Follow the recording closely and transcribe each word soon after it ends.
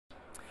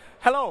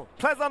Hello,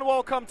 pleasant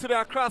welcome to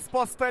the Accra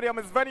Sports Stadium.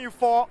 It's venue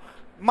for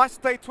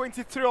match day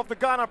 23 of the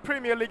Ghana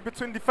Premier League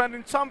between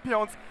defending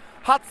champions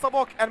Hearts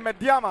and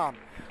Medeama.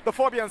 The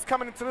Phobians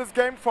coming into this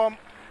game from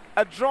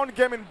a drawn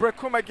game in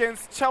Brecum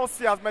against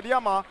Chelsea, as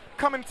Medeama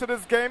coming to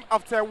this game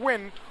after a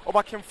win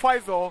over Kim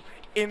Faisal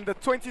in the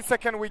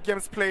 22nd week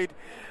games played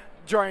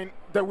during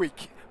the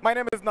week. My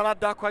name is Nana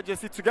Dakwa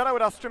JC. Together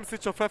with our stream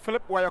switcher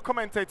Philip, we are your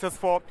commentators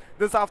for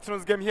this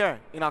afternoon's game here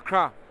in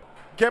Accra.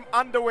 Game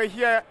underway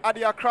here at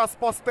the Accra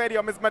Sports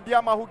Stadium. Is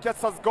Medeama who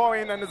gets us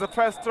going and is the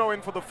first throw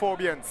in for the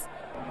Phobians.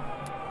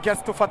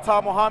 Gets to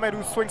Fatah Mohammed,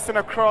 who swings in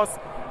across,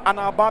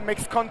 Anaba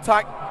makes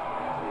contact.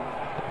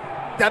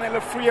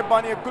 Daniel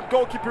Friebani, a good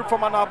goalkeeper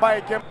from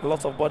Anaba again.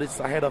 Lots of bodies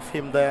ahead of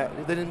him there.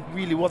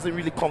 He wasn't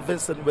really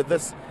convincing with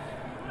this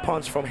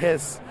punch from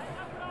his.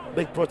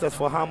 Big protest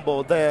for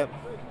handball there.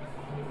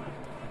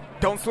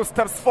 Donsu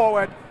steps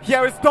forward.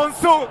 Here is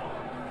Donsu.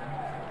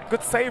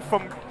 Good save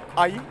from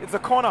Ayi. It's a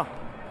corner.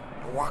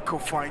 Wako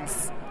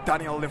finds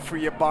Daniel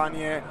Lefrie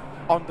Barnier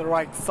on the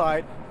right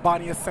side.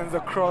 Barnier sends a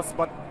cross,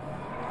 but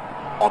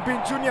Obin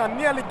Jr.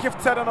 nearly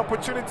gifted an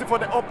opportunity for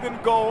the opening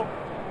goal.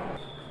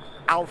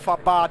 Alpha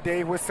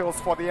Bade whistles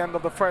for the end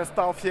of the first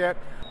half here.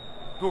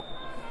 Who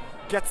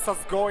gets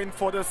us going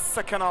for the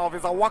second half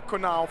is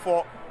Awako now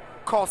for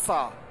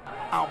Kosa.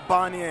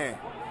 Barnier.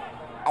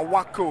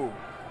 Awako.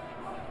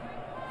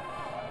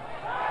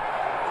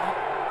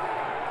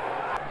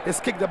 He's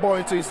kicked the ball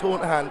into his own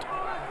hand.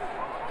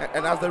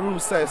 And as the rule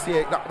says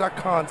here, that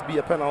can't be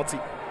a penalty.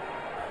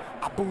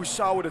 Abu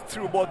Shah with a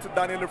through ball to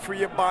Daniel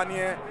Lefrie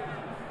Barnier.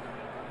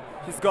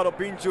 He's got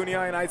Obin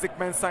Jr. and Isaac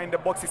Mensah in the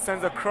box. He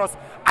sends a cross.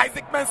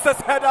 Isaac Mensah's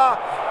header,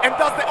 and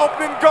that's the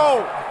opening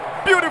goal.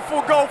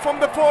 Beautiful goal from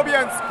the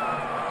Phobians.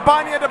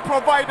 Barnier the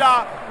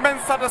provider,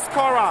 Mensah the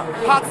scorer.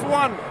 Hearts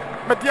 1,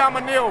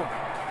 Medeama 0.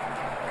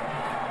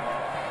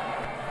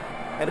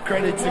 And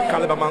credit to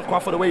Caliber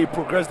Mankwa for the way he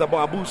progressed the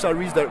ball. Abu Shah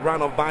reads the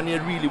run of Barnier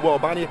really well.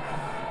 Barnier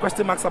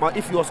question marks about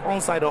if he was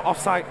onside or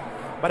offside,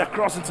 but a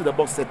cross into the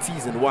box, a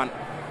tease in one.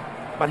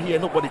 But here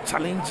nobody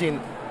challenging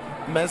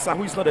Mensah,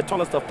 who is not the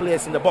tallest of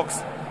players in the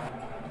box.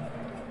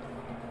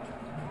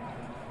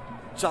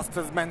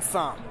 Justice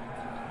Mensah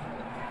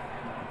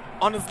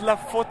on his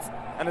left foot,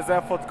 and his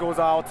effort goes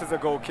out as a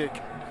goal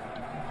kick.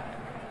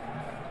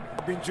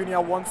 Obin Jr.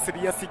 wants it,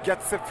 yes he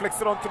gets it, flicks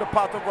it onto the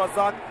path of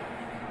Razak.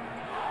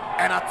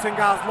 And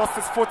Atinga has lost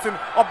his footing.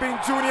 Obin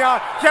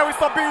Jr. Here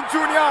is Obin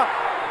Jr.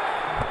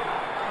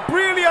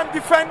 Brilliant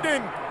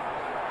defending.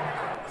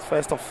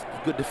 First off,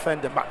 good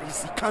defending, but he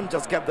can't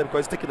just get them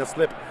because he's taking a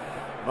slip.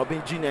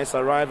 Obin Jr. is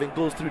arriving,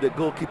 goes through the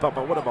goalkeeper,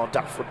 but what about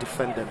that for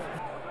defending?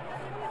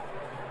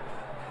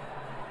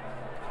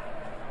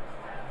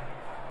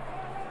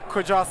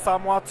 Kuja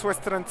Samoa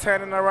twisting and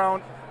turning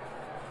around.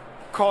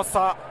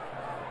 Kosa.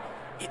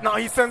 Now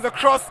he sends a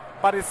cross,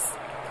 but it's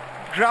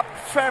grabbed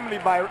firmly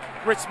by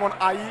Richmond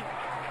Ayi.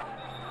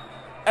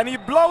 And he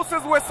blows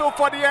his whistle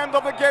for the end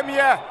of the game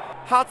here.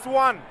 Hearts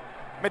 1,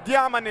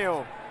 Medeama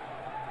 0.